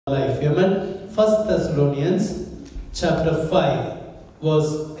Life. Amen. 1 Thessalonians chapter 5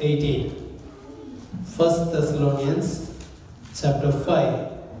 verse 18. 1 Thessalonians chapter 5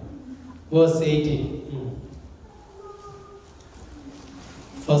 verse 18.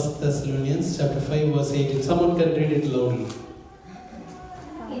 1 Thessalonians chapter 5 verse 18. Someone can read it loudly.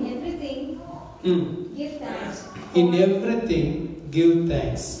 In everything, give thanks. In everything, give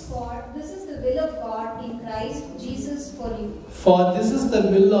thanks. For this is the will of God in Christ Jesus for you. For this is the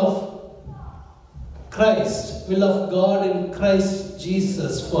will of Christ, will of God in Christ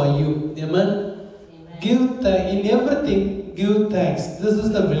Jesus for you. Amen. In everything, give thanks. This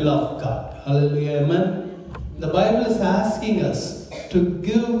is the will of God. Hallelujah. Amen. The Bible is asking us to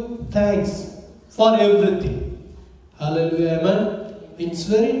give thanks for everything. Hallelujah. Amen. It's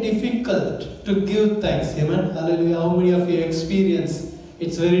very difficult to give thanks. Amen. Hallelujah. How many of you experience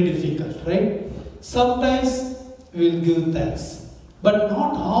it's very difficult, right? Sometimes we will give thanks, but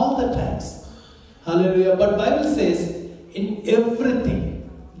not all the times. Hallelujah. But Bible says, in everything,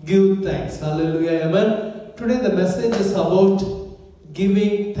 give thanks. Hallelujah. Amen. Today the message is about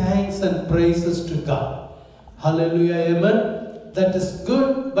giving thanks and praises to God. Hallelujah. Amen. That is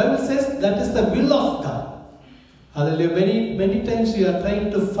good. Bible says that is the will of God. Hallelujah. Many times we are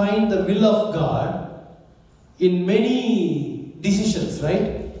trying to find the will of God in many decisions,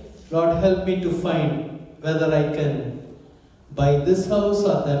 right? Lord, help me to find whether I can buy this house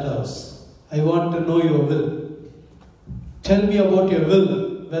or that house. I want to know your will. Tell me about your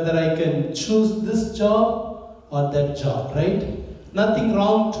will, whether I can choose this job or that job, right? Nothing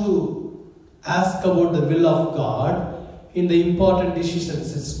wrong to ask about the will of God in the important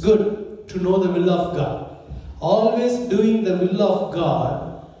decisions. It's good to know the will of God. Always doing the will of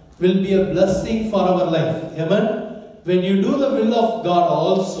God will be a blessing for our life. Amen. When you do the will of God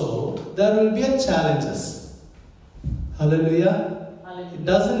also, there will be challenges. Hallelujah. Hallelujah. It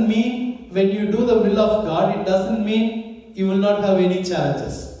doesn't mean when you do the will of God, it doesn't mean you will not have any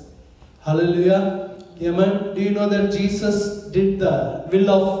challenges. Hallelujah. Amen. Do you know that Jesus did the will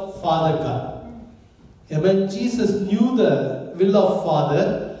of Father God? Amen. Jesus knew the will of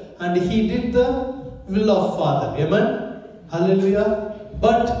Father and he did the will of Father. Amen. Hallelujah.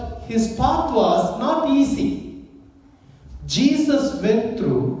 But his path was not easy. Jesus went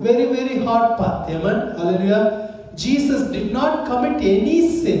through very hard path. Amen. Hallelujah. Jesus did not commit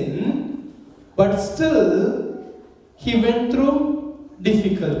any sin, but still he went through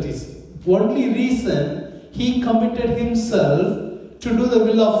difficulties. Only reason he committed himself to do the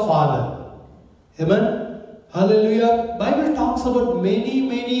will of Father. Amen. Hallelujah. Bible talks about many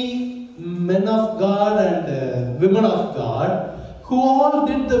men of God and women of God who all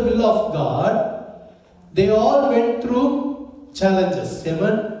did the will of God. They all went through challenges.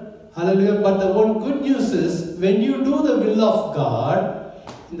 Amen. Hallelujah. But the one good news is, when you do the will of God,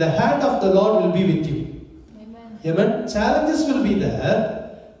 the hand of the Lord will be with you. Amen. Amen. Challenges will be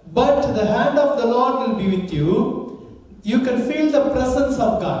there, but the hand of the Lord will be with you. You can feel the presence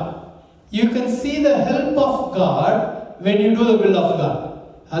of God. You can see the help of God when you do the will of God.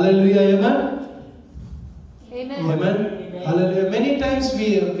 Hallelujah. Amen. Amen. Amen. Hallelujah. Many times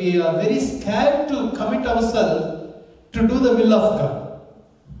we are very scared to commit ourselves to do the will of God.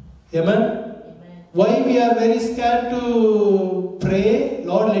 Amen. Amen. Why we are very scared to pray,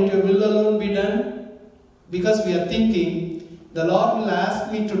 Lord, let your will alone be done? Because we are thinking, the Lord will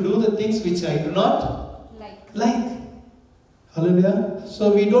ask me to do the things which I do not like. Hallelujah.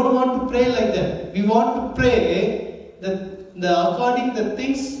 So we don't want to pray like that. We want to pray according to the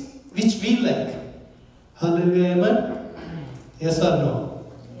things which we like. Hallelujah. Amen. Yes or no?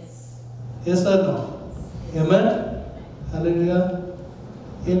 Yes. Yes or no? Amen. Hallelujah.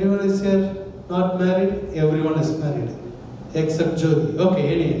 Anyone is here not married? Everyone is married except Jody. Okay,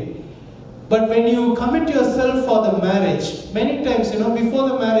 anyway. But when you commit yourself for the marriage, many times, before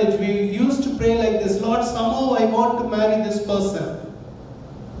the marriage, we used to pray like this: Lord, somehow I want to marry this person.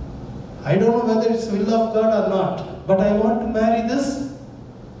 I don't know whether it's the will of God or not, but I want to marry this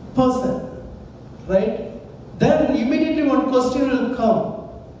person. Right? Then immediately one question will come.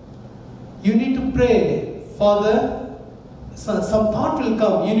 You need to pray for some thought will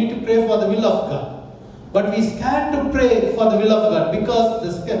come. You need to pray for the will of God. But we scared to pray for the will of God, because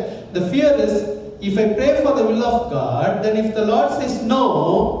the fear is, if I pray for the will of God, then if the Lord says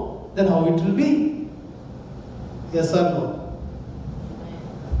no, then how it will be? Yes or no?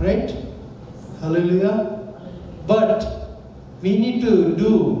 Right? Hallelujah. But we need to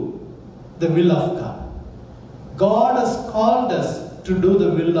do the will of God. God has called us to do the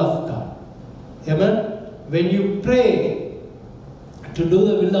will of God. Amen. When you pray to do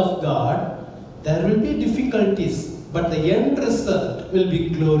the will of God, there will be difficulties. but the end result will be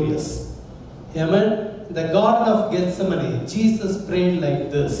glorious. Amen. In the Garden of Gethsemane, Jesus prayed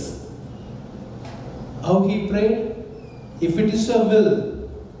like this. How he prayed? If it is your will,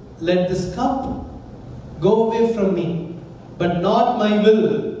 let this cup go away from me, but not my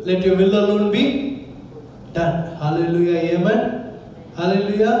will, let your will alone be done. Hallelujah, amen.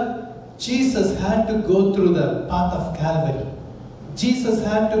 Hallelujah. Jesus had to go through the path of Calvary. Jesus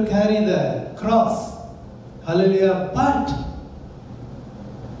had to carry the cross. Hallelujah. But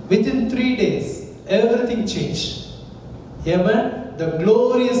within 3 days, everything changed. Amen. The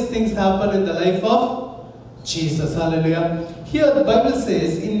glorious things happen in the life of Jesus. Hallelujah. Here the Bible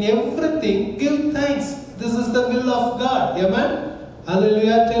says, in everything give thanks. This is the will of God. Amen.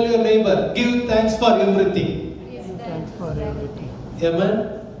 Hallelujah. Tell your neighbor, give thanks for everything. Give thanks for everything.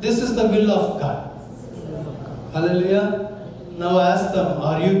 Amen. This is the will of God. Hallelujah. Now ask them,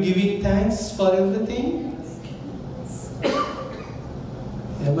 are you giving thanks for everything?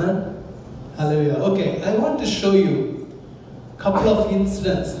 Amen. Hallelujah. Okay, I want to show you a couple of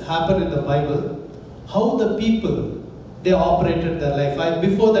incidents happen in the Bible. How the people, they operated their life.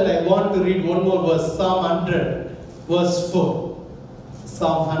 Before that, I want to read one more verse. Psalm 100, verse 4.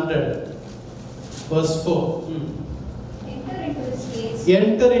 Psalm 100, verse 4. Enter into his gates.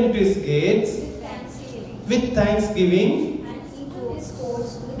 Enter into his gates With thanksgiving. with thanksgiving, And into his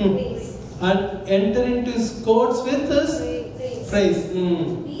courts with praise. and enter into his courts with his praise.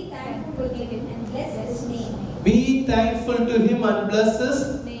 Be thankful to him and bless his name. Be thankful to him and bless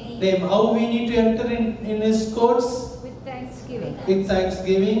his name. How we need to enter in his courts? With thanksgiving. With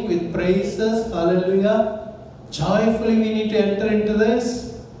thanksgiving, with praises. Hallelujah. Joyfully we need to enter into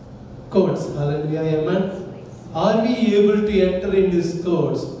this courts. Hallelujah. Amen. Are we able to enter in his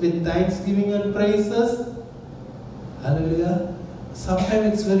courts with thanksgiving and praises? Hallelujah.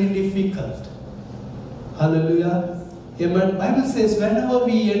 Sometimes it's very difficult. Hallelujah. Amen. Bible says whenever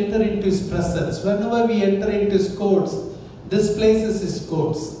we enter into his presence, whenever we enter into his courts, this place is his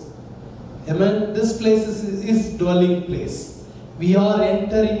courts. Amen. This place is his dwelling place. We are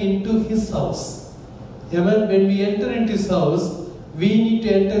entering into his house. Amen. When we enter into his house, we need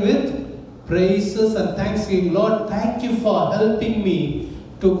to enter with praises and thanksgiving. Lord, thank you for helping me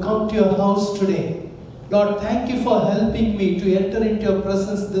to come to your house today. Lord, thank you for helping me to enter into your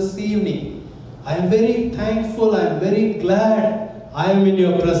presence this evening. I am very thankful, I am very glad I am in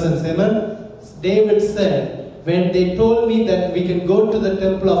your presence. Amen. David said, when they told me that we can go to the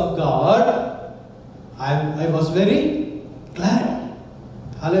temple of God, I was very glad.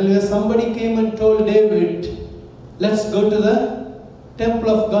 Hallelujah. Somebody came and told David, let's go to the temple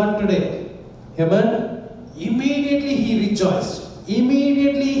of God today. Amen. Immediately he rejoiced.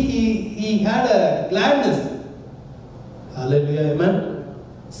 Immediately he had a gladness. Hallelujah. Amen.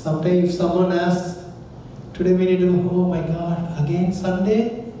 Sometimes if someone asks, today we need to, oh my God, again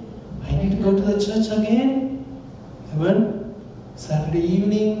Sunday? I need to go to the church again? Amen. Saturday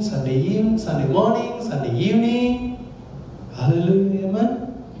evening, Sunday morning, Sunday evening. Hallelujah. Amen.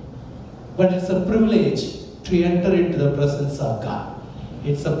 But it's a privilege to enter into the presence of God.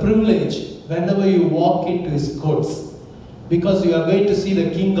 It's a privilege whenever you walk into his courts, because you are going to see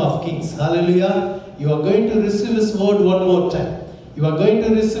the King of Kings. Hallelujah. You are going to receive his word one more time. You are going to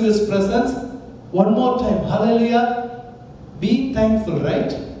receive his presence one more time. Hallelujah. Be thankful,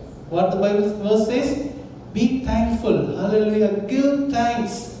 right? What the Bible verse says? Be thankful. Hallelujah. Give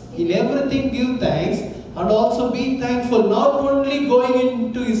thanks. In everything give thanks. And also be thankful. Not only going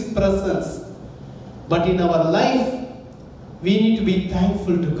into his presence, but in our life, we need to be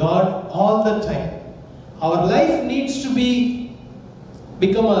thankful to God all the time. Our life needs to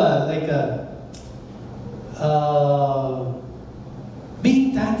become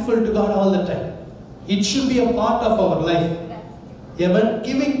being thankful to God all the time. It should be a part of our life. Amen.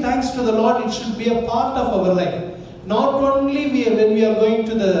 Giving thanks to the Lord, it should be a part of our life. Not only when we are going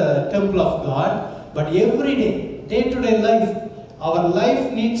to the temple of God, but every day, day-to-day life, our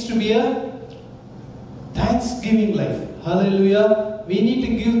life needs to be a thanksgiving life. Hallelujah. We need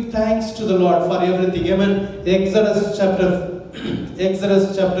to give thanks to the Lord for everything. Amen. Exodus chapter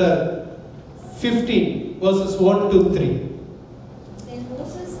 15, verses 1 to 3.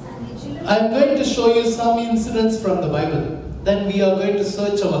 I am going to show you some incidents from the Bible. Then we are going to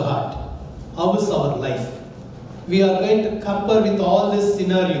search our heart. How is our life? We are going to compare with all these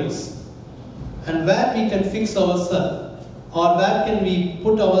scenarios and where we can fix ourselves, or where can we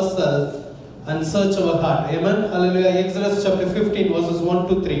put ourselves and search our heart. Amen. Hallelujah. Exodus chapter 15 verses 1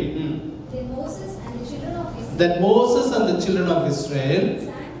 to 3. Then Moses and the children of Israel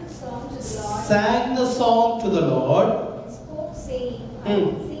sang the song to the Lord. And spoke, saying, I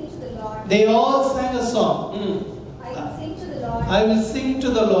will sing to the Lord. They all sang a song. I Lord, I will sing to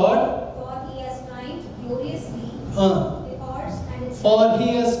the Lord. for he has triumphed gloriously. Uh, The horse and its for he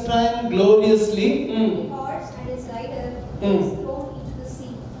has triumphed gloriously. the horse and its rider he Mm. has thrown into the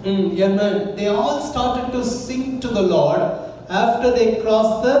sea. Amen. They all started to sing to the Lord after they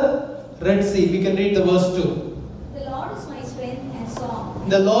crossed the Red Sea. We can read the verse 2. The Lord is my strength and song,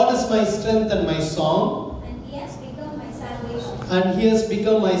 The Lord is my strength and my song, and he has become my salvation. and he has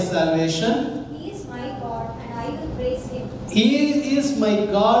become my salvation. He is my God, and I will praise him. He is my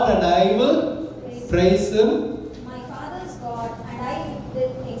God, and I will praise him. My Father's God, and I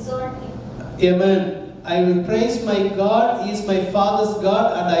will exalt him. Amen. I will praise my God. He is my Father's God,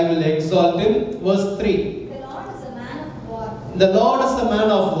 and I will exalt him. Verse 3. The Lord is a man of war. The Lord is a man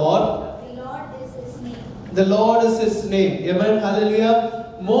of war. The Lord is his name. The Lord is his name. Amen. Hallelujah.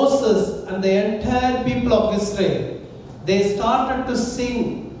 Moses and the entire people of Israel, they started to sing.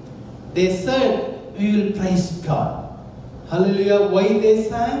 They said, we will praise God. Hallelujah. Why they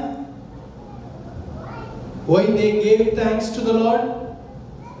sang? Why they gave thanks to the Lord?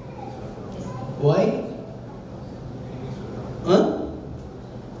 Why? Huh?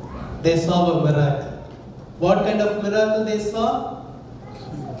 They saw a miracle. What kind of miracle they saw?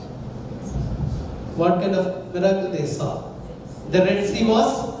 What kind of miracle they saw? The Red Sea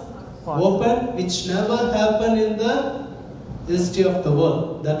was open, which never happened in the history of the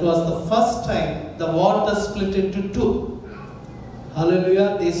world. That was the first time the water split into two.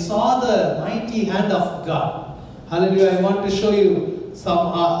 Hallelujah. They saw the mighty hand of God. Hallelujah. I want to show you some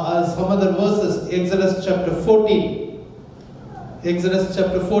other verses. Exodus chapter 14. Exodus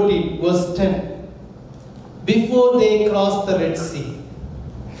chapter 14, verse 10. Before they crossed the Red Sea,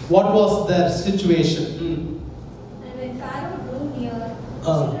 what was their situation? And when Pharaoh drew near,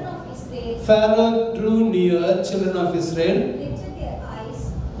 Ah. children of Israel Pharaoh drew near, children of Israel. lifted their eyes,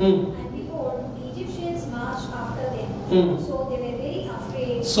 Hmm. and behold, the Egyptians marched after them. Hmm. So they were very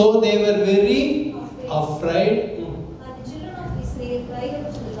afraid. So they were very afraid. And the children of Israel cried out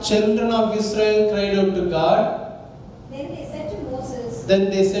to the Lord. Children of Israel cried out to God. Then they said to Moses, Then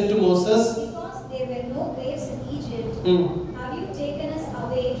they said to Moses, because there were no graves in Egypt, hmm. have you taken us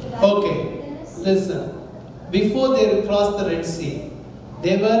away to die Okay, in the wilderness? listen. Before they crossed the Red Sea,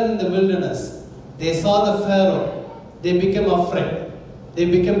 they were in the wilderness. They saw the Pharaoh. They became afraid. They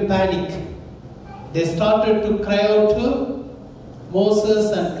became panic. They started to cry out to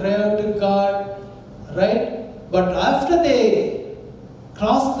Moses and cry out to God, right? But after they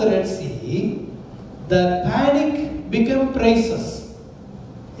crossed the Red Sea, the panic became praises.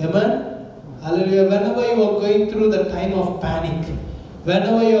 Amen? Hallelujah. Whenever you are going through the time of panic,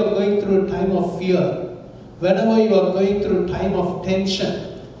 whenever you are going through a time of fear, whenever you are going through a time of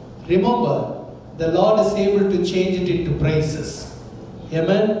tension, remember, the Lord is able to change it into praises.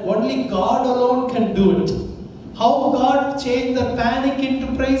 Amen? Only God alone can do it. How God changed the panic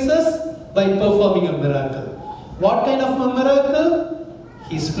into praises? By performing a miracle. What kind of a miracle?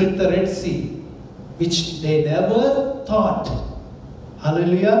 He split the Red Sea, which they never thought.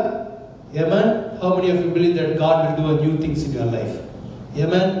 Hallelujah. Amen. How many of you believe that God will do new things in your life?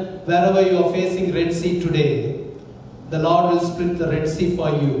 Amen. Wherever you are facing Red Sea today, the Lord will split the Red Sea for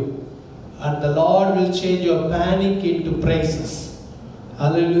you. And the Lord will change your panic into praises.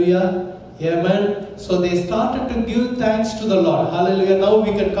 Hallelujah. Amen. So they started to give thanks to the Lord. Hallelujah. Now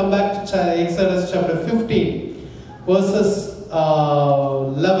we can come back to Exodus chapter 15, verses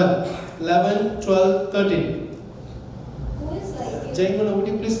 11, 12, 13. Who is like you? Jaimana, would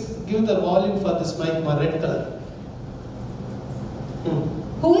you please give the volume for this mic, my red color?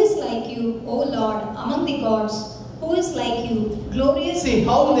 Who is like you, O Lord, among the gods? Who is like you, glorious? See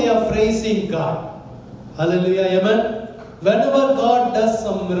how they are praising God. Hallelujah. Amen. Whenever God does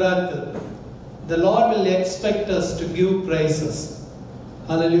some miracle, the Lord will expect us to give praises.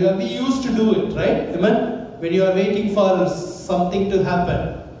 Hallelujah. We used to do it, right? Amen. When you are waiting for something to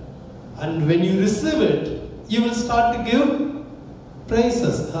happen, and when you receive it, you will start to give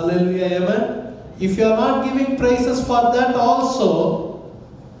praises. Hallelujah. Amen. If you are not giving praises for that also,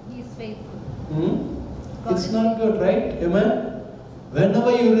 He is faithful. it's not good, right? Amen.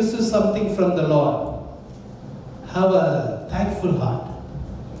 Whenever you receive something from the Lord, have a thankful heart.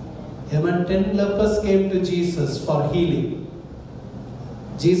 Amen. 10 lepers came to Jesus for healing.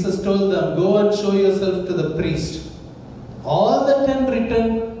 Jesus told them, go and show yourself to the priest. All the 10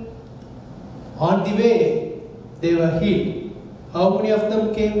 returned. On the way, they were healed. How many of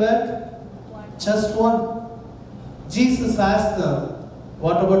them came back? Just one. Jesus asked them,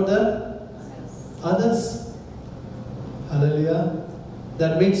 what about the others? Hallelujah.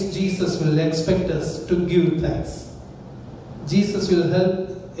 That means Jesus will expect us to give thanks. Jesus will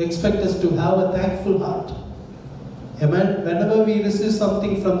expect us to have a thankful heart. Amen. Whenever we receive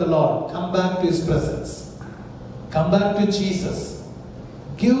something from the Lord, come back to His presence. Come back to Jesus.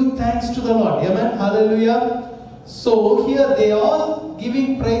 Give thanks to the Lord. Amen. Hallelujah. So here they are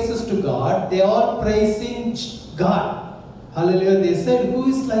giving praises to God. They are praising God. Hallelujah. They said, who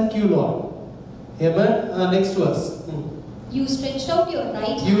is like you, Lord? Amen. Next verse. You stretched out your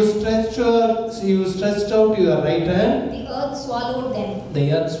right hand. You stretched out your right hand. The earth swallowed them.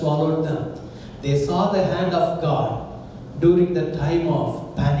 The earth swallowed them. They saw the hand of God during the time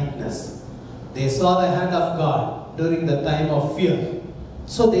of panicness. They saw the hand of God during the time of fear.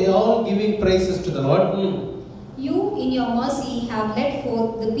 So they are all giving praises to the Lord. You in your mercy have led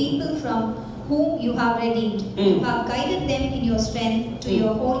forth the people from whom you have redeemed. You have guided them in your strength to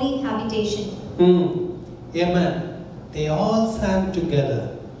your holy habitation. Amen. They all sang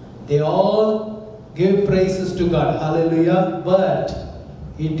together. They all gave praises to God. Hallelujah. But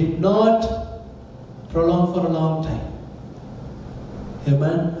it did not prolong for a long time.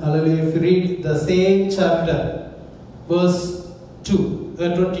 Amen. Hallelujah. If you read the same chapter, verse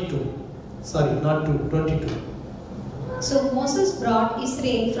 22. Sorry, not 2, 22. So Moses brought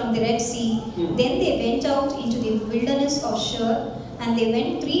Israel from the Red Sea. Then they went out into the wilderness of Shur, and they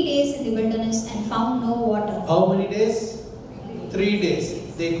went 3 days in the wilderness and found no water. How many days? 3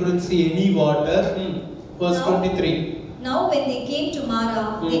 days. They couldn't see any water. Verse 23. Now when they came to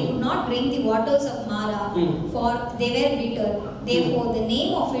Mara, they could not drink the waters of Mara, for they were bitter. Therefore the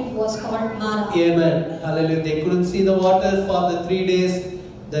name of it was called Mara. Amen. Hallelujah. They couldn't see the water for the 3 days.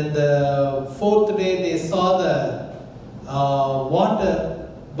 Then the 4th day they saw the water,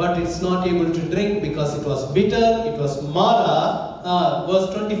 but it's not able to drink because it was bitter. It was Mara.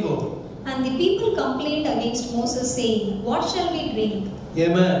 Verse 24. And the people complained against Moses, saying, what shall we drink?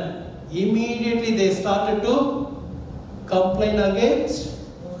 Amen. Immediately they started to complain against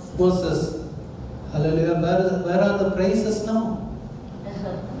Moses. Hallelujah. Where are the praises now?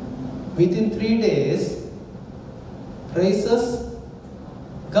 Within 3 days, praises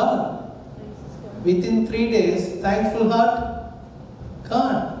God. Within 3 days, thankful heart,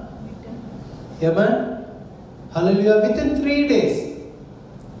 God. Amen. Hallelujah. Within 3 days,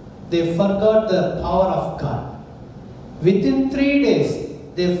 they forgot the power of God. Within 3 days,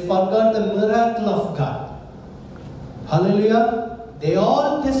 they forgot the miracle of God. Hallelujah. They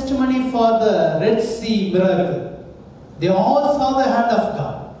all testimony for the Red Sea miracle. They all saw the hand of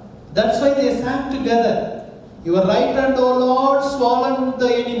God. That's why they sang together. Your right hand, O Lord, swallowed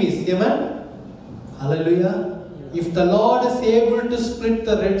the enemies. Amen. Hallelujah. If the Lord is able to split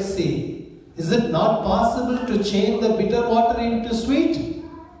the Red Sea, is it not possible to change the bitter water into sweet?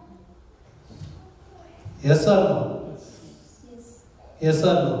 Yes or no? Yes. Yes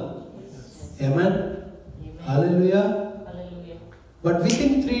or no? Yes. Amen. Hallelujah. Hallelujah. But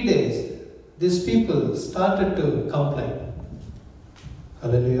within 3 days, these people started to complain.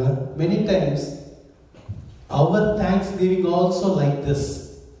 Hallelujah. Many times, our thanksgiving also like this.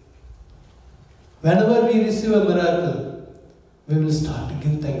 Whenever we receive a miracle, we will start to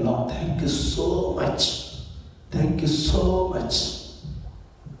give thanks. Lord, thank you so much. Thank you so much.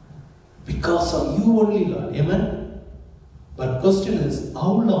 Because of you only, Lord. Amen. But question is,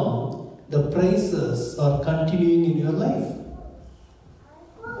 how long the praises are continuing in your life?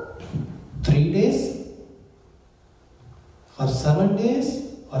 3 days? Or 7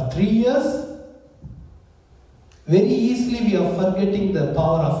 days? Or 3 years? Very easily we are forgetting the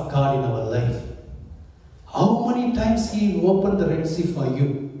power of God in our life. How many times He opened the Red Sea for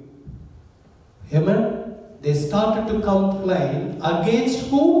you? Amen. They started to complain against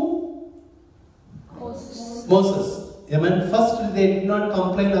whom? Moses. Amen. First they did not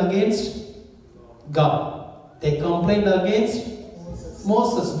complain against God. They complained against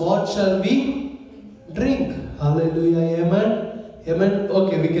Moses. What shall we drink? Hallelujah. Amen. Amen.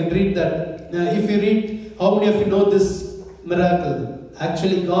 Okay, we can read that. Now, if you read, how many of you know this miracle?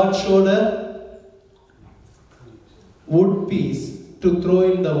 Actually, God showed a wood piece to throw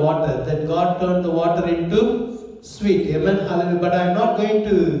in the water. Then God turned the water into sweet. Amen. Hallelujah. But I am not going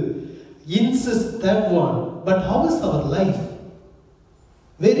to insist that one. But how is our life?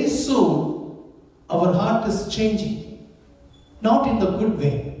 Very soon, our heart is changing. Not in the good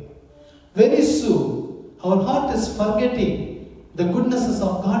way. Very soon, our heart is forgetting the goodnesses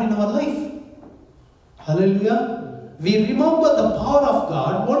of God in our life. Hallelujah. We remember the power of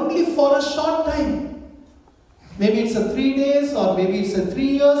God only for a short time. Maybe it's a 3 days, or maybe it's a 3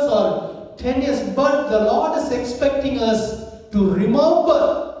 years, or 10 years. But the Lord is expecting us to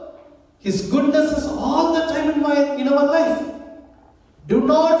remember His goodnesses all the time in our life. Do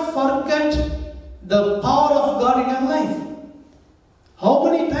not forget the power of God in your life. How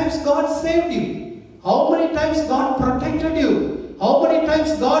many times God saved you? How many times God protected you? How many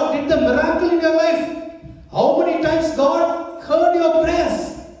times God did the miracle in your life? How many times God heard your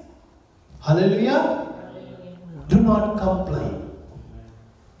prayers? Hallelujah. Do not complain.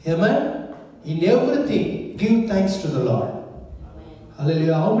 Amen. In everything, give thanks to the Lord.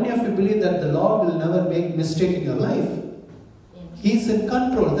 Hallelujah. How many of you believe that the Lord will never make mistake in your life? He is in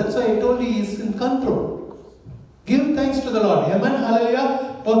control. That's why I told you He is in control. Give thanks to the Lord. Amen.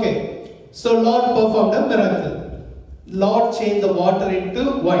 Hallelujah. Okay. So Lord performed a miracle. Lord changed the water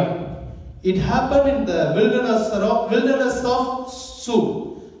into wine. It happened in the wilderness of Sur.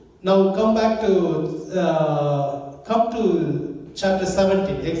 Now come back to chapter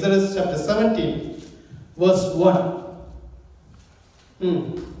 17. Exodus chapter 17, verse 1.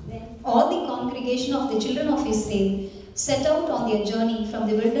 Then all the congregation of the children of Israel set out on their journey from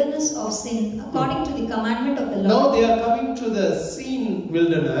the wilderness of Sin according to the commandment of the Lord. Now they are coming to the Sin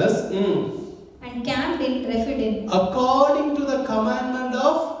wilderness And camped in Rephidim according to the commandment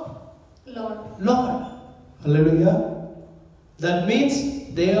of Lord. Hallelujah. That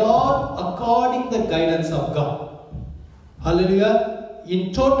means they are according the guidance of God. Hallelujah.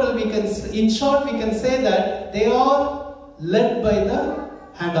 In short, we can say that they are led by the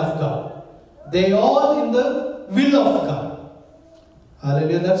hand of God. They are in the will of God.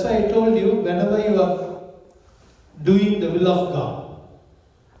 Hallelujah. That's why I told you, whenever you are doing the will of God,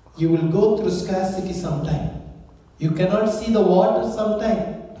 you will go through scarcity sometime. You cannot see the water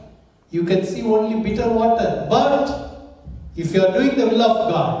sometime. You can see only bitter water. But if you are doing the will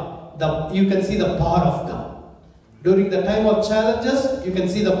of God, you can see the power of God. During the time of challenges, you can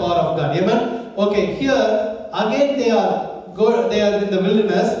see the power of God. Amen. Okay, here again they are in the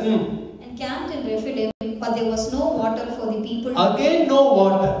wilderness. And camped in Rephidim, but there was no water for the people. Again no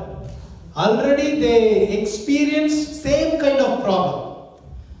water. Already they experienced same kind of problem.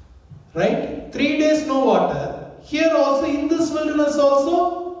 Right? 3 days no water. Here also in this wilderness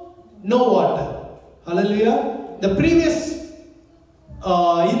also no water. Hallelujah. The previous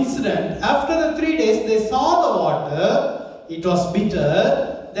incident, after the 3 days they saw the water. It was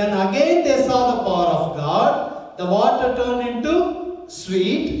bitter. Then again they saw the power of God. The water turned into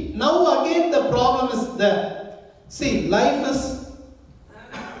sweet. Now again the problem is there. See, life is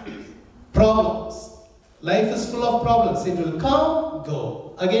problems. Life is full of problems. It will come,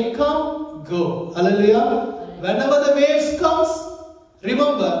 go. Again come, go. Hallelujah. Whenever the waves comes,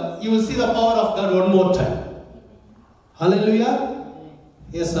 remember, you will see the power of God one more time. Hallelujah.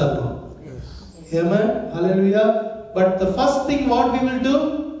 Yes or no? Yes. Amen. Hallelujah. But the first thing what we will do?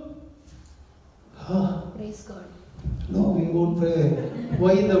 Praise God. No, we won't pray.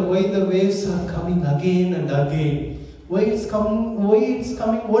 Why the waves are coming again and again? Why it's coming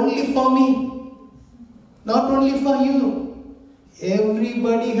only for me? Not only for you.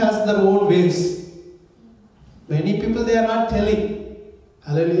 Everybody has their own waves. Many people they are not telling.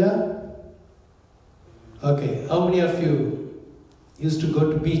 Hallelujah. Okay, how many of you used to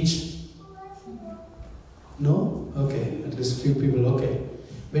go to beach? No? Okay, at least few people. Okay.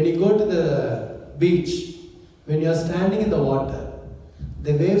 When you go to the beach, when you are standing in the water,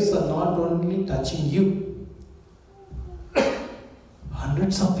 the waves are not only touching you.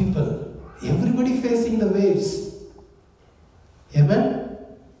 Hundreds of people, everybody facing the waves. Amen?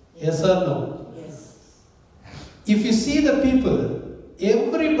 Yes or no? Yes. If you see the people,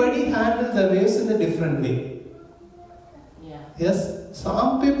 everybody handles the waves in a different way. Yeah. Yes?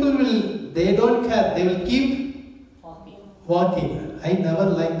 Some people they don't care, they will keep walking. I never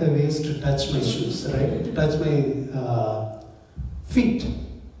like the waves to touch my shoes, right? To touch my feet.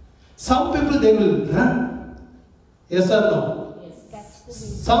 Some people they will run. Yes or no? Yes.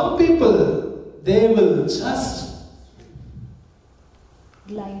 Some people they will just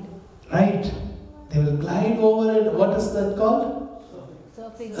Glide. right. They will glide over it. What is that called?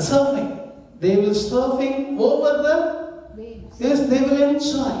 Surfing. Surfing. They will surfing over the Waves. yes, they will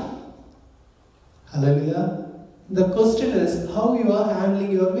enjoy. Hallelujah. The question is how you are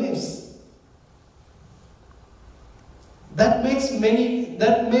handling your waves. That makes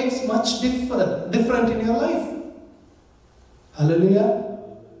much different in your life. Hallelujah.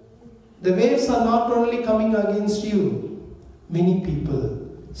 The waves are not only coming against you. Many people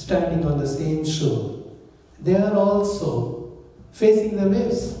standing on the same shore, they are also facing the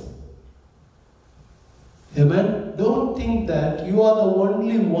waves. Amen. Don't think that you are the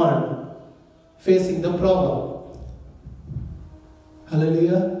only one facing the problem.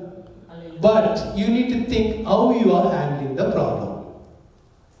 Hallelujah. But you need to think how you are handling the problem.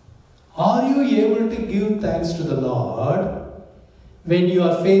 Are you able to give thanks to the Lord when you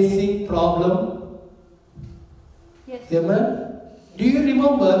are facing problem? Yes. Amen. Do you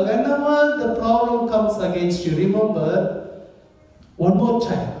remember, whenever the problem comes against you, remember, one more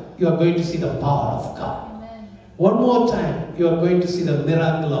time, you are going to see the power of God. Amen. One more time, you are going to see the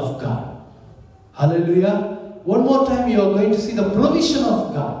miracle of God. Hallelujah. One more time, you are going to see the provision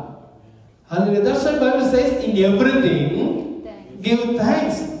of God. Hallelujah. That's why the Bible says, in everything, give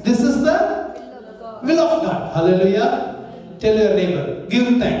thanks. This is the will of God. Hallelujah. Tell your neighbor,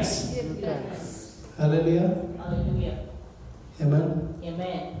 give thanks. Give thanks. Hallelujah. Hallelujah. Amen.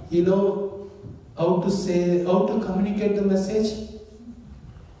 Amen. You know how to communicate the message?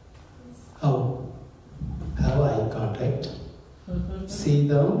 How? Have eye contact. See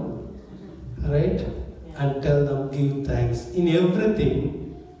them, right? And tell them, give thanks. In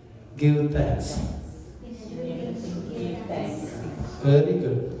everything, give thanks. Give thanks. Very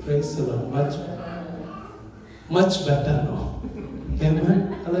good. Praise the Lord. Much better now.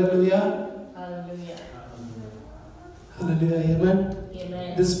 Amen. Hallelujah. Hallelujah. Hallelujah. Amen.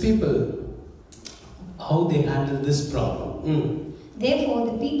 Amen. These people, how they handle this problem. Therefore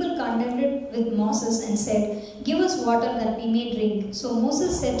the people contended with Moses and said, "Give us water that we may drink." So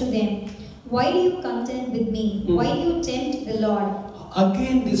Moses said to them, "Why do you contend with me? Why do you tempt the Lord?"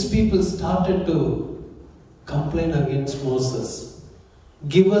 Again, these people started to complain against Moses.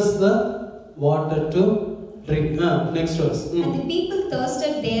 Give us the water to drink. Next verse. And the people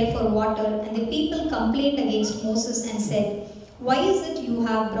thirsted there for water, and the people complained against Moses and said, "Why is it you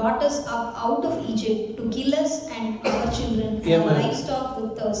have brought us up out of Egypt to kill us and our children and our Amen. livestock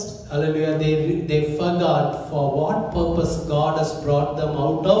with thirst?" Hallelujah. They forgot for what purpose God has brought them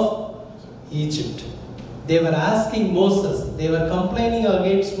out of Egypt. They were asking Moses, they were complaining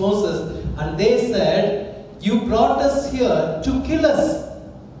against Moses, and they said, "You brought us here to kill us."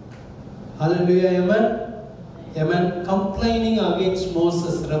 Hallelujah. Amen. Amen. Complaining against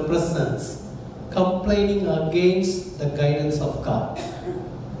Moses represents complaining against the guidance of God.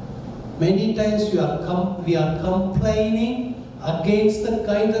 Many times we are complaining against the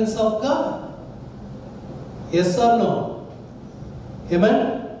guidance of God. Yes or no? Amen.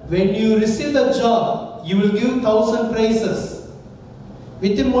 When you receive the job, you will give 1,000 praises.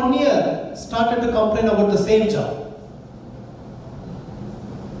 Within 1 year, started to complain about the same job.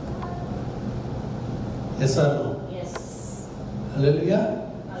 Yes or no? Yes. Hallelujah.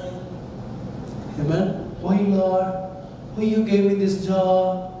 Hallelujah. Amen. Why, Lord? Why you gave me this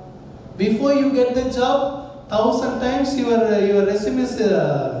job? Before you get the job, 1,000 times your resume is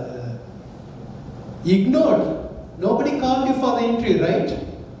ignored. Nobody called you for the interview, right?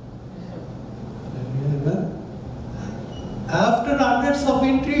 Amen. After hundreds of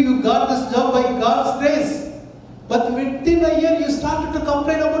interviews, you got this job by God's grace. But within a year, you started to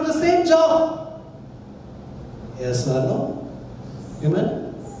complain about the same job. Yes or no? Amen.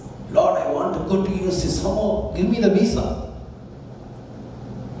 Lord, I want to go to USA. Somehow, give me the visa.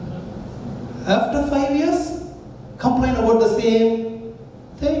 After 5 years, complain about the same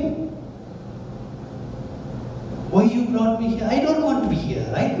thing. Why you brought me here? I don't want to be here.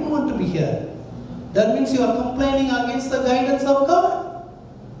 I don't want to be here. That means you are complaining against the guidance of God.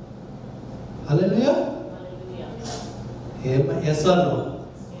 Hallelujah. Hallelujah. Amen. Yes or no?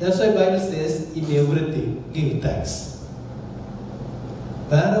 That's why Bible says, in everything, give thanks.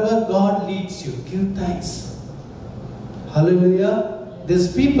 Wherever God leads you, give thanks. Hallelujah.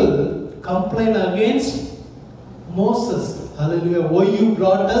 These people complain against Moses. Hallelujah. Why you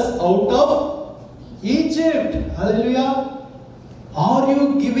brought us out of Egypt? Hallelujah. Are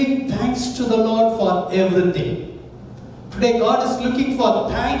you giving thanks to the Lord for everything? Today God is looking for a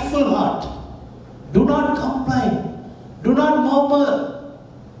thankful heart. Do not complain. Do not murmur.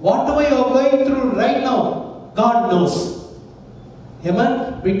 Whatever you are going through right now, God knows.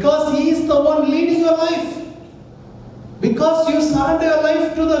 Amen. Because He is the one leading your life. Because you surrender your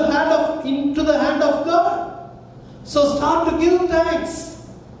life into the hand of God. So start to give thanks.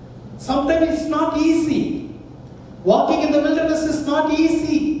 Sometimes it's not easy. Walking in the wilderness is not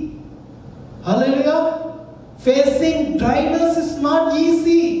easy. Hallelujah. Facing dryness is not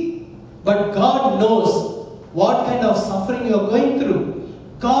easy. But God knows what kind of suffering you are going through.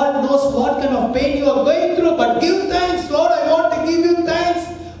 God knows what kind of pain you are going through. But give thanks, Lord. I want to give you thanks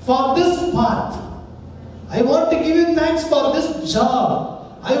for this path. I want to give you thanks for this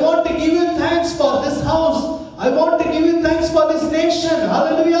job. I want to give you thanks for this house. I want to give you thanks for this nation.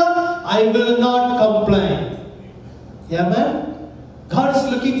 Hallelujah. I will not complain. Amen. God is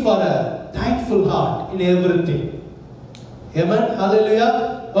looking for a thankful heart in everything. Amen.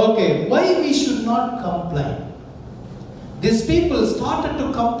 Hallelujah. Okay. Why we should not complain? These people started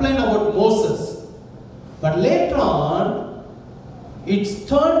to complain about Moses. But later on, it's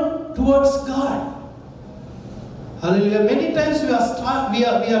turned towards God. Hallelujah. Many times we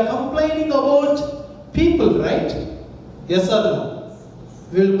are complaining about people, right? Yes or no?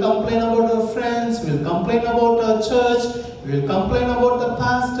 We will complain about our friends, we will complain about our church, we will complain about the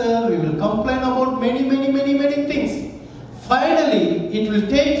pastor, we will complain about many things. Finally, it will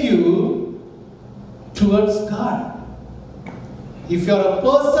take you towards God. If you are a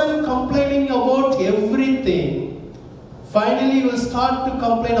person complaining about everything, finally you will start to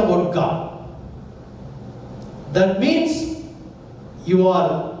complain about God. That means you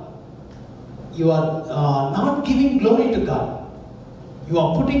are not giving glory to God. You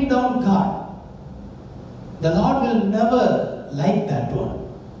are putting down God. The Lord will never like that one.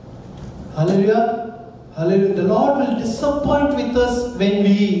 Hallelujah. Hallelujah. The Lord will disappoint with us when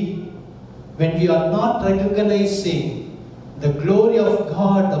we are not recognizing the glory of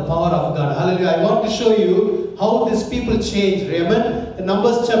God, the power of God. Hallelujah. I want to show you how these people changed. Amen. In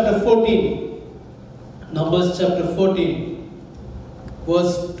Numbers chapter 14. Numbers chapter 14,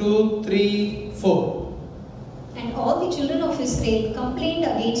 verse 2, 3, 4. And all the children of Israel complained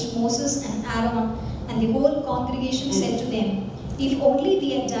against Moses and Aaron, and the whole congregation said to them, if only we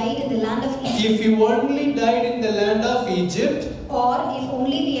had died in the land of Egypt. If you only died in the land of Egypt. Or if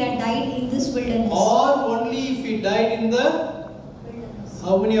only we had died in this wilderness. Or only if we died in the wilderness.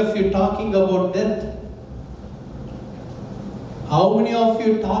 How many of you talking about death? How many of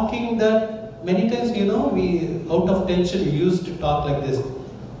you talking that? Many times, we out of tension, we used to talk like this.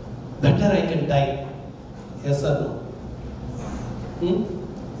 Better I can die. Yes or no?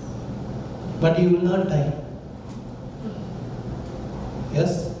 But you will not die.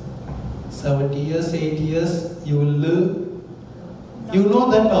 Yes? 70 years, 80 years, you will live. You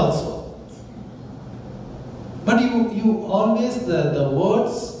know that also. But you always, the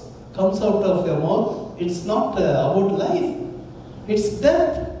words comes out of your mouth. It's not about life. It's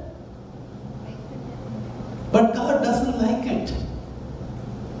death. But God doesn't like it.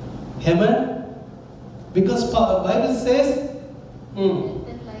 Amen? Because Bible says,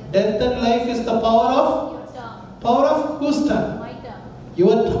 death and life is the power of whose tongue? My tongue.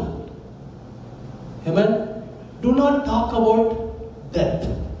 Your tongue. Amen? Do not talk about death.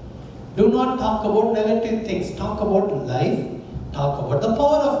 Do not talk about negative things. Talk about life. Talk about the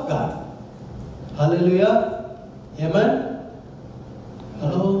power of God. Hallelujah. Amen?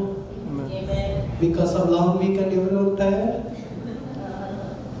 Hello? Amen. Because of long weekend, everyone tired?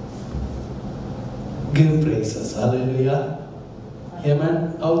 Give praises. Hallelujah.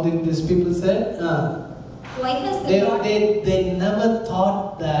 Amen. How did these people say? Why has the Lord... They never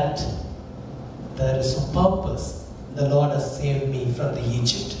thought that there is a purpose. The Lord has saved me from the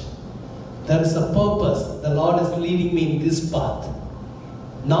Egypt. There is a purpose. The Lord is leading me in this path.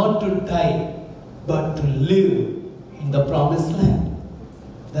 Not to die, but to live in the promised land.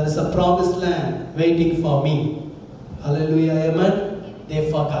 There is a promised land waiting for me. Hallelujah, amen.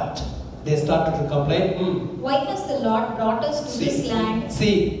 They forgot. They started to complain. Why has the Lord brought us to this land?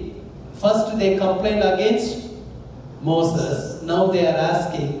 See, first they complained against Moses. Now they are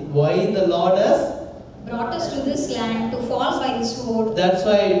asking why the Lord has brought us to this land to fall by the sword. That's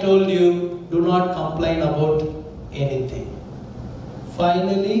why I told you, do not complain about anything.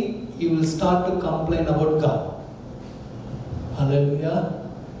 Finally, you will start to complain about God. Hallelujah.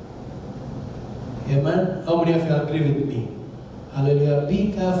 Amen. How many of you agree with me? Hallelujah.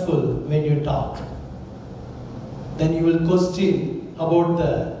 Be careful when you talk. Then you will question about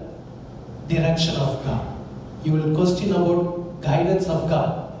the direction of God. You will question about guidance of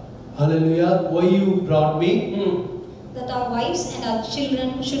God. Hallelujah. Why you brought me? That our wives and our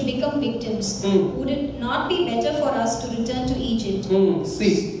children should become victims. Would it not be better for us to return to Egypt?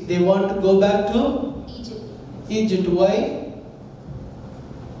 See, they want to go back to Egypt. Egypt. Why?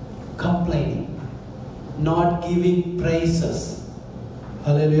 Complaining. Not giving praises.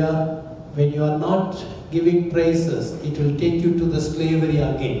 Hallelujah. When you are not giving praises, it will take you to the slavery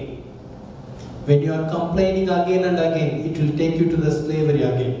again. When you are complaining again and again, it will take you to the slavery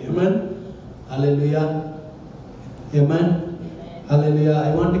again. Amen. Hallelujah. Amen. Hallelujah.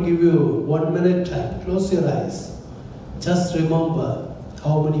 I want to give you 1 minute time. Close your eyes. Just remember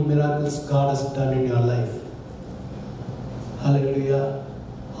how many miracles God has done in your life. Hallelujah.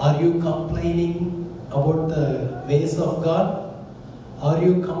 Are you complaining about the ways of God? Are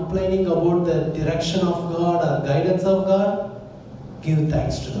you complaining about the direction of God or guidance of God? Give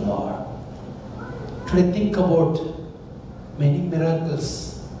thanks to the Lord. Try to think about many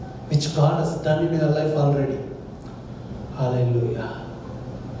miracles which God has done in your life already. Hallelujah.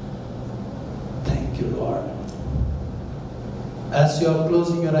 Thank you, Lord. As you are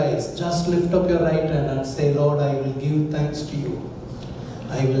closing your eyes, just lift up your right hand and say, Lord, I will give thanks to you.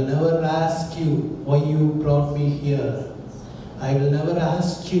 I will never ask you why you brought me here. I will never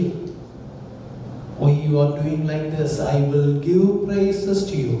ask you why you are doing like this. I will give praises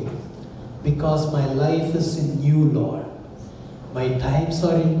to you because my life is in you, Lord. My times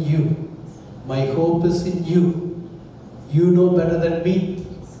are in you. My hope is in you. You know better than me.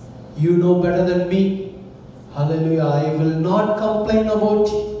 You know better than me. Hallelujah. I will not complain about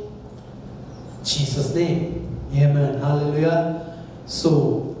you. In Jesus' name. Amen. Hallelujah.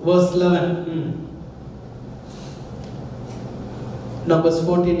 So, verse 11. Numbers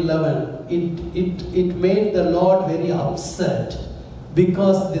 14:11. It made the Lord very upset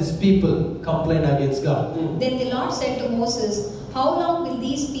because these people complain against God. Then the Lord said to Moses, how long will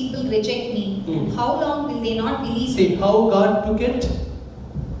these people reject me? And how long will they not believe me? See how God took it?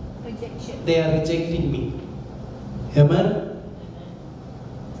 Rejection. They are rejecting me. Amen.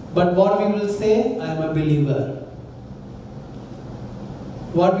 But what we will say, I am a believer.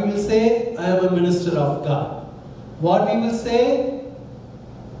 What we will say, I am a minister of God. What we will say,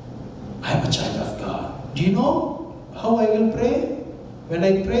 I am a child of God. Do you know how I will pray? When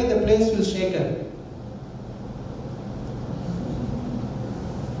I pray, the place will shake.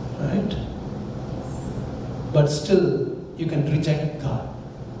 Right? But still, you can reject God.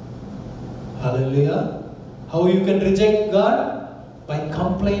 Hallelujah. How you can reject God? By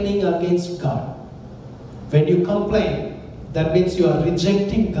complaining against God. When you complain, that means you are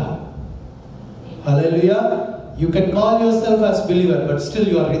rejecting God. Hallelujah. You can call yourself as believer, but still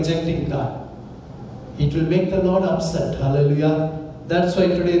you are rejecting God. It will make the Lord upset. Hallelujah. That's why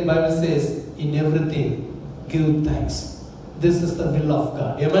today the Bible says, in everything, give thanks. This is the will of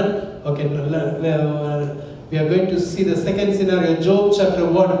God. Amen. Okay, we are going to see the second scenario, Job chapter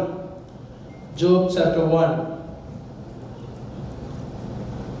 1. Job chapter 1.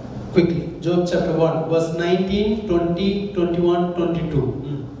 Quickly, Job chapter 1, verse 19, 20, 21,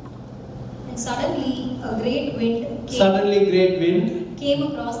 22. And suddenly a great wind came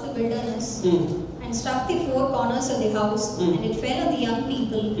across the wilderness and struck the four corners of the house, and it fell on the young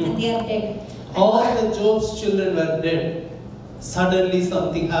people, and they are dead. All the Job's children were dead. Suddenly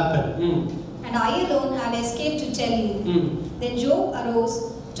something happened. And I alone have escaped to tell you. Then Job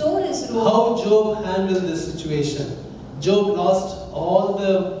arose, tore his robe. How Job handled this situation? Job lost all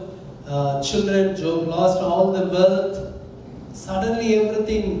the children, Job lost all the wealth. Suddenly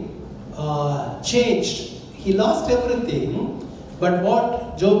everything changed. He lost everything. But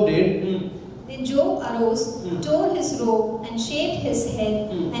what Job did? Then Job arose, tore his robe, and shaved his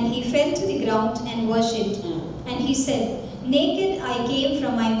head, and he fell to the ground and worshipped. And he said, naked I came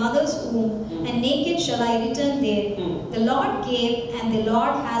from my mother's womb, and naked shall I return there. The Lord gave, and the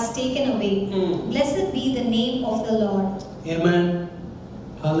Lord has taken away. Blessed be the name of the Lord. Amen.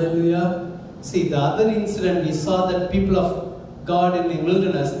 Hallelujah. See, the other incident, we saw that people of God in the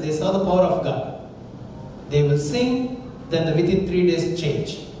wilderness, they saw the power of God. They will sing, then within 3 days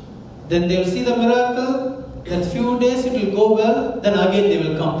change. Then they will see the miracle, then few days it will go well, then again they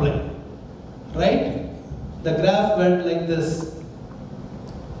will complain. Right? The graph went like this.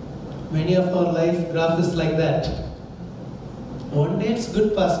 Many of our life graph is like that. One day it's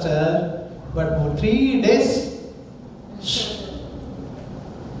good, pastor, but for 3 days,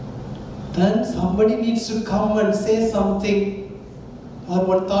 then somebody needs to come and say something, or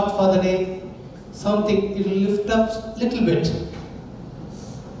one thought for the day, something, it will lift up little bit.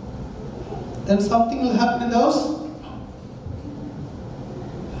 Then something will happen in the house.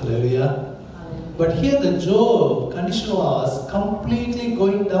 Hallelujah. But here the Job condition was completely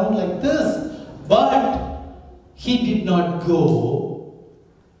going down like this. But he did not go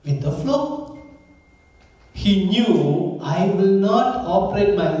with the flow. He knew, I will not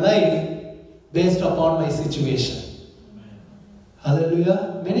operate my life based upon my situation.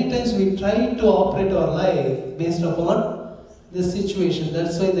 Hallelujah. Many times we try to operate our life based upon the situation.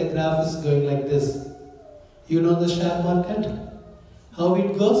 That's why the graph is going like this. You know the share market? How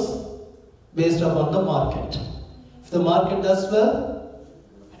it goes? Based upon the market. If the market does well,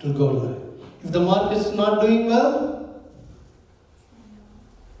 it will go well. If the market is not doing well,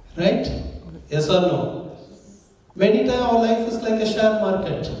 right? Yes or no? Many times our life is like a share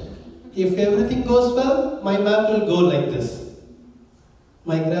market. If everything goes well, my map will go like this.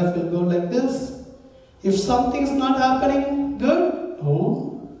 My graph will go like this. If something is not happening good,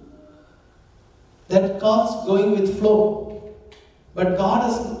 that calls going with flow. But God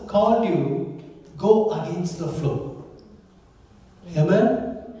has called you, go against the flow.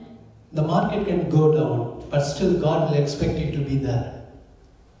 Amen? The market can go down, but still God will expect you to be there.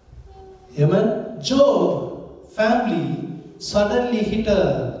 Amen? Job family suddenly hit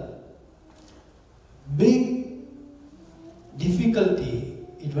a big difficulty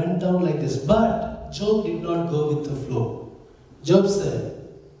It went down like this. But Job did not go with the flow. Job said,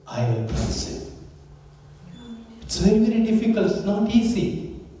 I will praise him. It's very, very difficult. It's not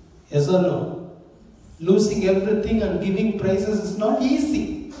easy. Yes or no? Losing everything and giving praises is not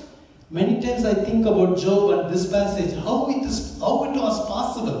easy. Many times I think about Job and this passage, how it was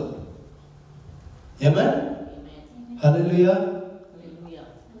possible. Amen? Hallelujah.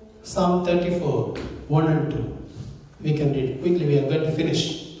 Psalm 34, 1 and 2. We can read it. Quickly, we are going to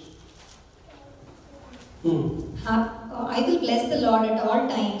finish. I will bless the Lord at all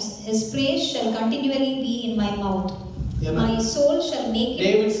times. His praise shall continually be in my mouth. Amen. My soul shall make it.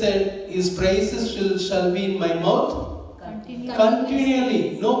 David said, his praises shall be in my mouth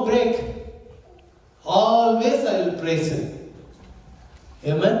continually. No break. Always I will praise him.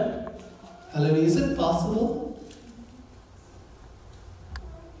 Amen? Hallelujah. Is it possible?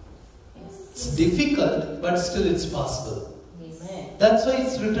 It's difficult, but still it's possible. Amen. That's why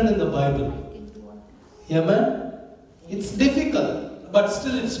it's written in the Bible. Amen? It's difficult, but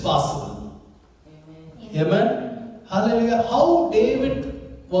still it's possible. Amen. Amen? Hallelujah. How David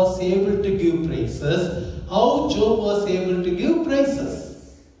was able to give praises, how Job was able to give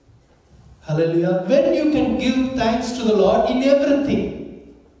praises. Hallelujah. When you can give thanks to the Lord in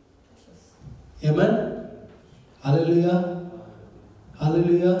everything. Amen? Hallelujah.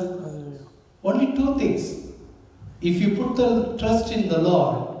 Hallelujah. Only two things. If you put the trust in the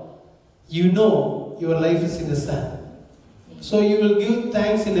Lord, you know your life is in His hand. So you will give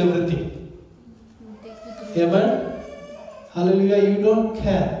thanks in everything. Amen? Hallelujah. You don't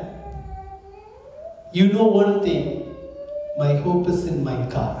care. You know one thing. My hope is in my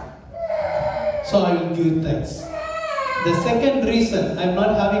God. So I will give thanks. The second reason, I'm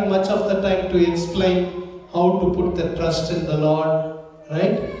not having much of the time to explain how to put the trust in the Lord.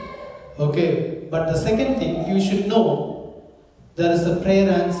 Right? Okay. But the second thing, you should know there is a prayer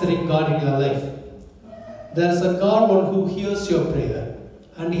answering God in your life. There is a God one who hears your prayer.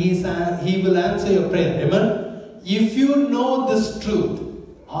 And He will answer your prayer. Amen? If you know this truth,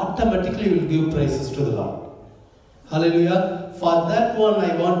 automatically you will give praises to the Lord. Hallelujah. For that one,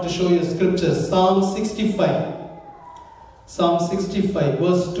 I want to show you scripture. Psalm 65. Psalm 65,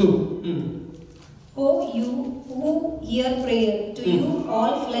 verse 2. O you who hear prayer, to you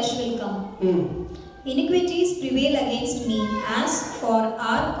all flesh will come. Iniquities prevail against me. As for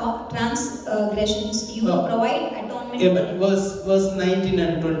our transgressions, you provide atonement. Amen. Verse 19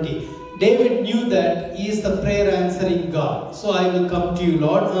 and 20. David knew that He is the prayer answering God. So I will come to you,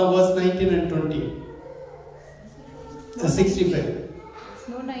 Lord. Verse 19 and 20. 65.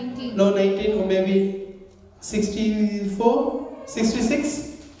 No 19. No 19 or maybe 64? 66?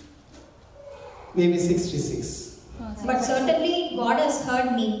 Maybe 66. But certainly God has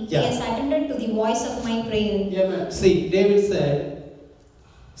heard me. Yeah. He has attended to the voice of my prayer. Amen. See, David said,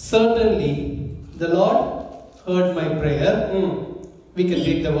 certainly the Lord heard my prayer. We can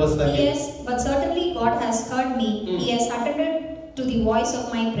read the verse again. Yes, but certainly God has heard me. He has attended to the voice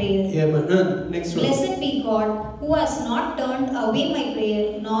of my prayer. Amen. Next one. Blessed be God, who has not turned away my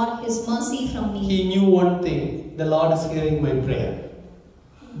prayer, nor His mercy from me. He knew one thing. The Lord is hearing my prayer.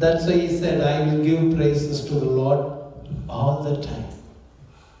 That's why he said, I will give praises to the Lord all the time.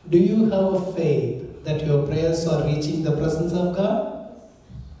 Do you have a faith that your prayers are reaching the presence of God?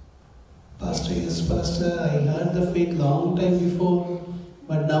 Pastor, yes, Pastor, I had the faith long time before,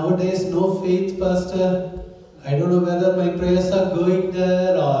 but nowadays no faith, Pastor. I don't know whether my prayers are going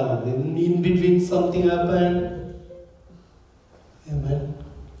there or in between something happened. Amen.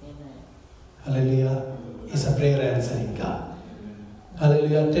 Hallelujah. He's a prayer answering God.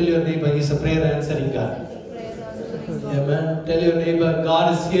 Hallelujah. Tell your neighbor, He's a prayer answering God. Amen. Tell your neighbor,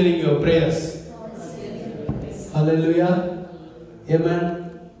 God is hearing your prayers. Hallelujah.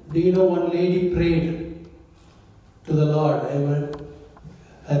 Amen. Do you know one lady prayed to the Lord? Amen.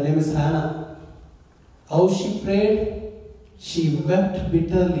 Her name is Hannah. How she prayed? She wept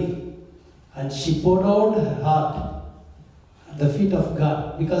bitterly and she poured out her heart at the feet of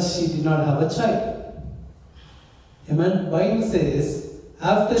God because she did not have a child. Amen. Bible says,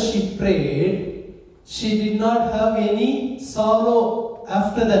 after she prayed, she did not have any sorrow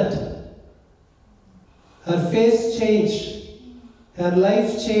after that. Her face changed. Her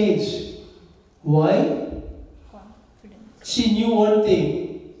life changed. Why? Confidence. She knew one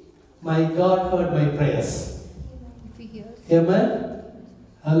thing. My God heard my prayers. If He hears. Amen.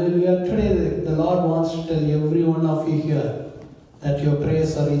 Hallelujah. Today the Lord wants to tell every one of you here that your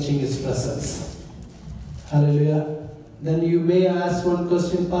prayers are reaching His presence. Hallelujah. Then you may ask one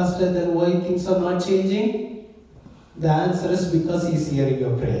question, Pastor, then why things are not changing? The answer is because He is hearing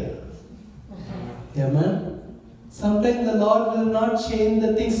your prayer. Amen. Sometimes the Lord will not change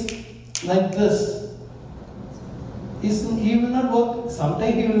the things like this. He will not work.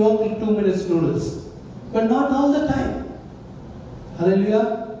 Sometimes He will work in 2 minutes noodles. But not all the time.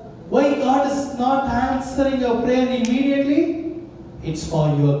 Hallelujah. Why God is not answering your prayer immediately? It's for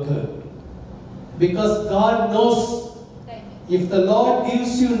your good. Because God knows if the Lord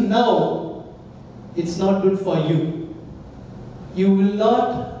gives you now, it's not good for you. You will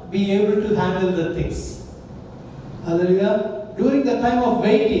not be able to handle the things. Hallelujah. During the time of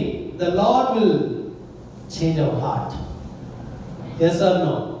waiting, the Lord will change our heart. Yes or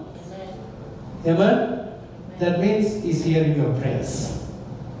no? Amen? That means He's hearing your prayers.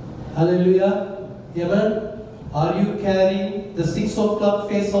 Hallelujah. Amen? Are you carrying the 6 o'clock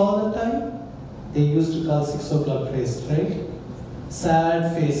face all the time? They used to call 6 o'clock face, right?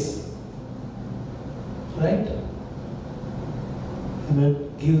 Sad face. Right?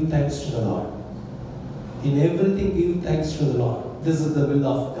 Amen. Give thanks to the Lord. In everything, give thanks to the Lord. This is the will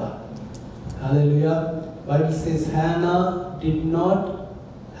of God. Hallelujah. Bible says Hannah did not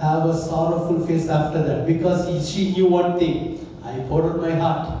have a sorrowful face after that because she knew one thing. I poured out my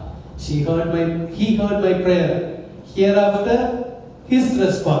heart. He heard my prayer. Hereafter, his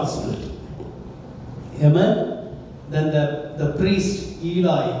responsibility. Amen. Then the priest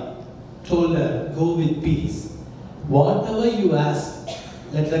Eli told her, go with peace. Whatever you ask,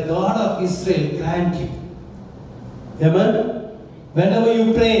 let the God of Israel grant you. Amen. Whenever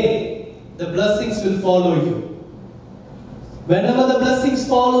you pray, the blessings will follow you. Whenever the blessings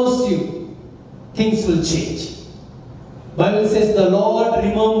follows you, things will change. Bible says the Lord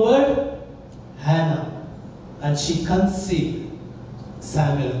remembered Hannah and she conceived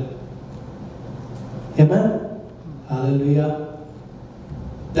Samuel. Amen. Hallelujah.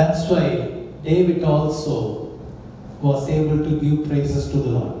 That's why David also was able to give praises to the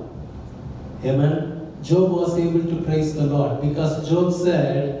Lord. Amen. Job was able to praise the Lord because Job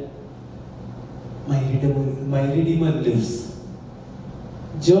said, my Redeemer lives.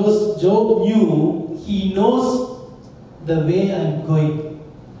 Job knew, he knows the way I'm going.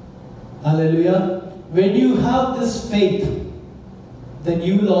 Hallelujah. When you have this faith, then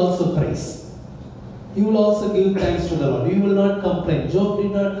you will also praise. You will also give thanks to the Lord. You will not complain. Job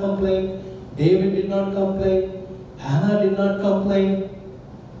did not complain. David did not complain. Hannah did not complain.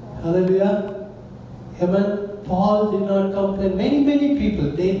 Hallelujah. Amen. Paul did not complain. Many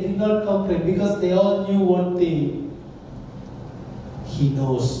people, they did not complain because they all knew one thing. He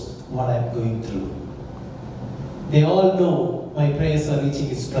knows what I'm going through. They all know my prayers are reaching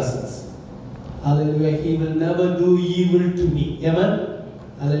His presence. Hallelujah. He will never do evil to me. Amen.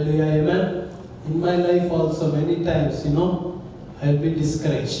 Hallelujah. Amen. In my life also many times, I'll be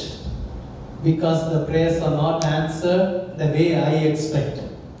discouraged because the prayers are not answered the way I expect.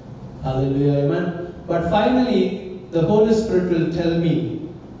 Hallelujah. Amen. But finally, the Holy Spirit will tell me,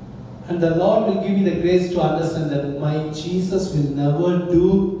 and the Lord will give me the grace to understand that my Jesus will never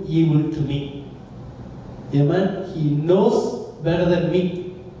do evil to me. Amen. He knows better than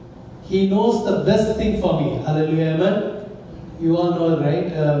me. He knows the best thing for me. Hallelujah. Amen. You all know,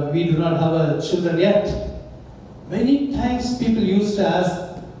 right? We do not have children yet. Many times people used to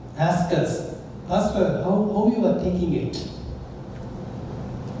ask us, Pastor, how you are taking it?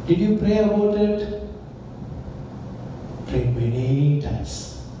 Did you pray about it? Prayed many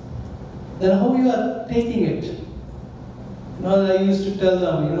times. Then how you are taking it? I used to tell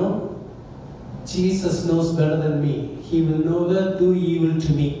them, Jesus knows better than me. He will never do evil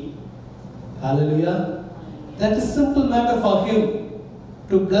to me. Hallelujah. That is simple matter for Him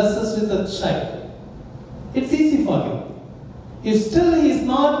to bless us with a child. It's easy for Him. If still He is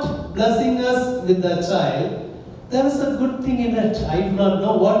not blessing us with a child, there is a good thing in it. I do not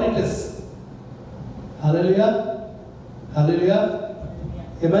know what it is. Hallelujah. Hallelujah.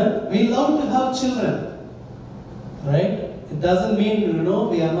 Amen. We love to have children. Right? It doesn't mean,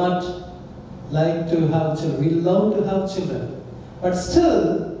 we are not like to have children. We love to have children. But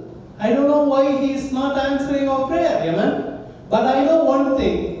still, I don't know why He is not answering our prayer. Amen. But I know one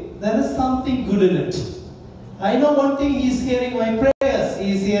thing. There is something good in it. I know one thing. He is hearing my prayers.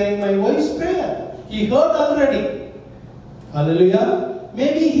 He is hearing my wife's prayer. He heard already. Hallelujah.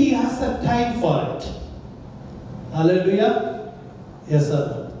 Maybe He has a time for it. Hallelujah. Yes,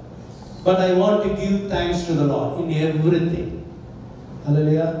 sir. But I want to give thanks to the Lord in everything.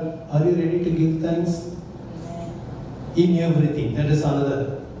 Hallelujah. Are you ready to give thanks? In everything. That is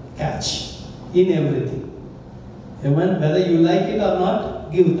another catch. In everything. Amen. Whether you like it or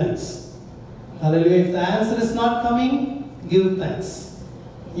not, give thanks. Hallelujah. If the answer is not coming, give thanks.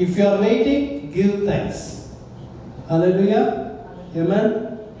 If you are waiting, give thanks. Hallelujah.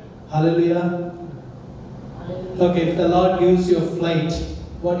 Amen. Hallelujah. Okay, if the Lord gives you a flight,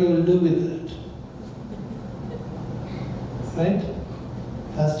 what you will do with it? Right?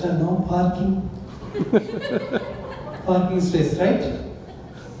 Pastor, no parking. Parking space, right?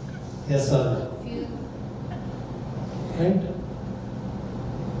 Yes or no? Right?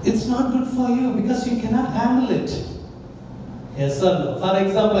 It's not good for you because you cannot handle it. Yes or no? For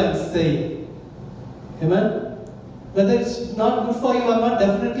example, I am saying, amen? Whether it's not good for you or not,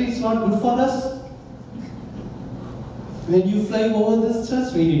 definitely it's not good for us. When you fly over this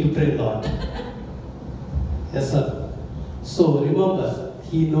church, we need to pray, Lord. Yes, sir. So remember,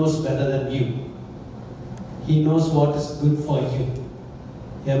 He knows better than you. He knows what is good for you.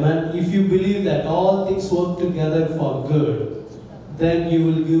 Amen. If you believe that all things work together for good, then you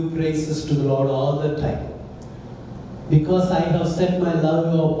will give praises to the Lord all the time. Because I have set my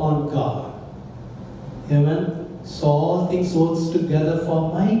love upon God. Amen. So all things work together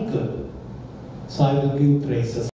for my good. So I will give praises.